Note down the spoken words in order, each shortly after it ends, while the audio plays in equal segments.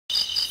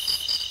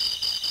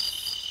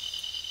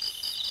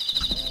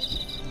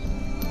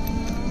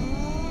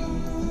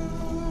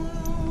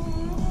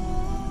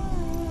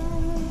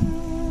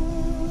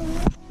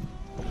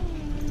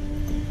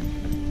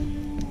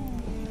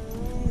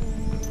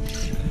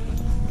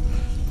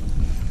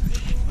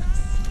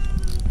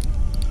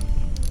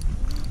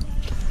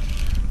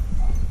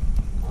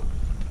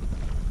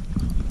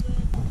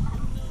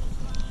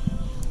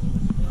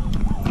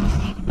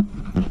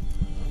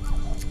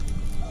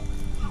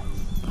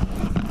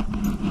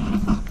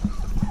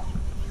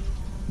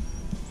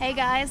Hey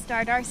guys,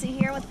 Darcy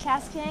here with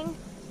KastKing.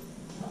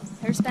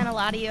 There's been a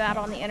lot of you out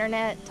on the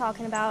internet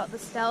talking about the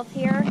Stealth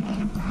here.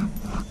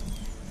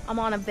 I'm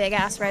on a big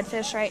ass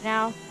redfish right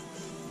now.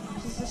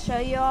 Just to show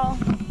you all,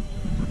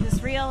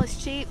 this reel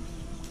is cheap,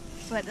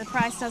 but the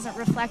price doesn't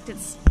reflect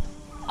its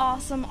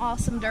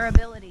awesome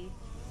durability.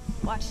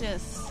 Watch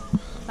this.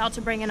 About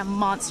to bring in a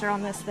monster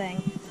on this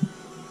thing.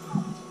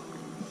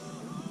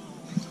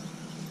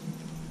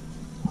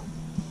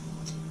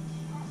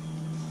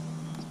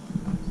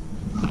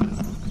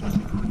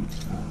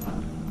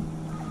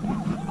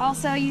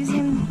 Also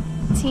using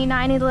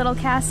T90 little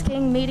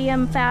KastKing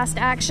medium fast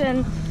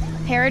action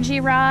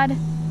Perigee rod.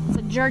 It's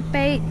a jerk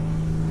bait.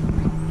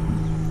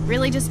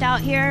 Really just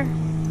out here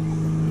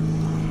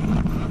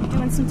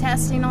doing some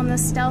testing on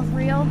this Stealth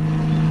reel.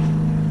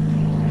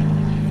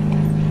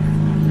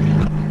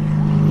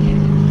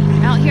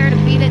 Out here to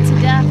beat it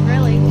to death,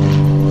 really.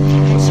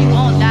 And she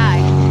won't die.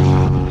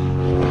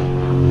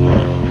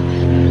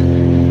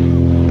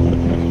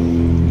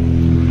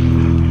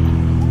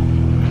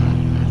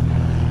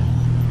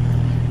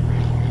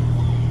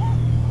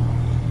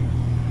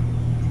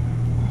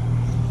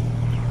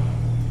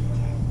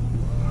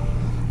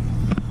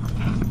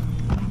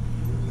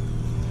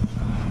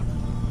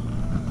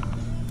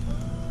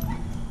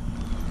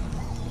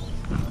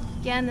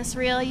 Again, this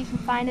reel, you can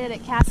find it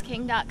at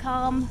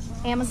KastKing.com,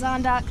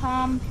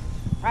 Amazon.com,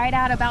 right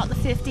at about the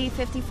 $50,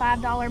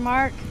 $55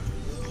 mark.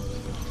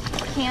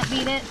 Can't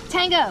beat it.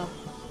 Tango!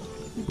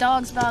 The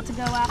dog's about to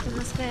go after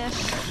this fish.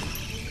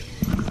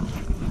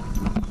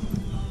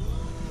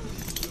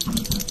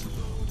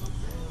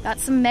 Got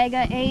some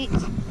Mega8,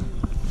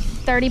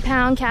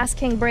 30-pound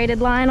KastKing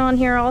braided line on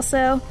here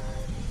also.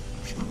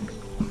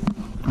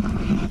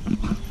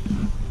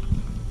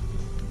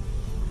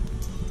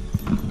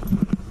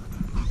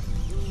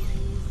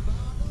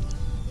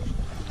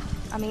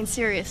 I mean,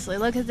 seriously,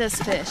 look at this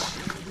fish.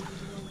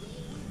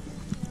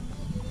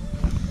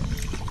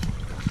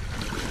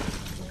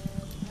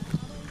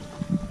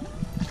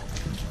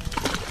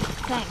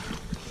 Tank.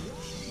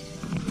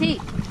 T.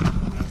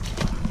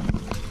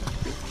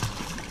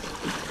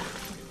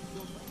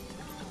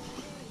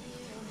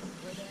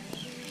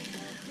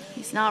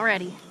 He's not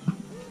ready.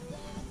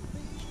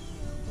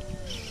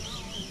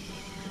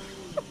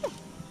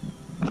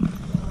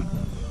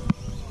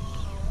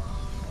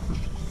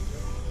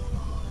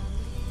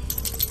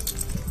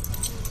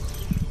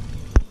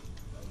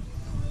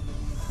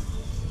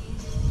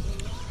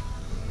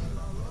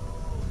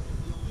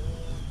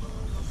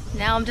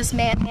 Now I'm just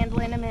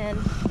manhandling him in.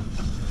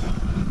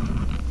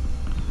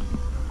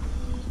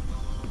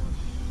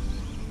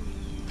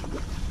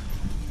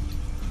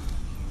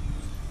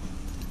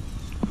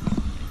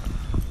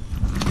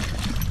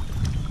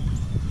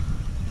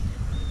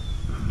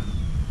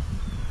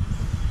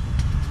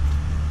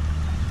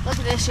 Look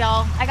at this,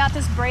 y'all. I got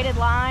this braided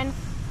line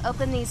up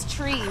in these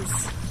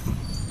trees.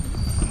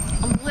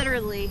 I'm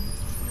literally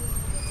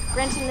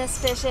wrenching this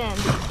fish in.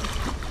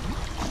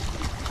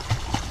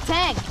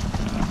 Tank!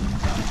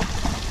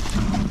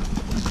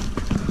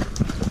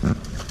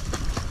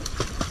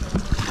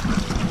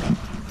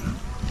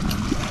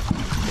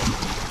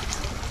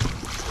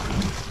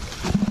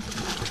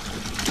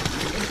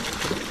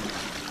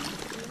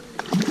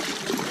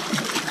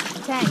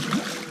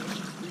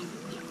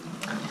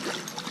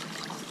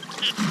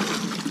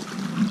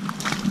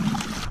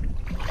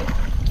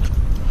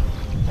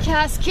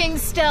 KastKing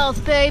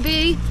Stealth,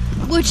 baby.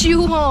 What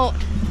you want?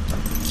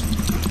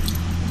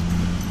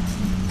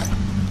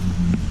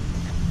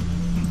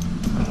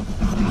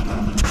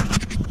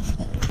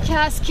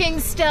 KastKing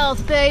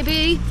Stealth,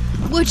 baby.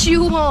 What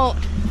you want?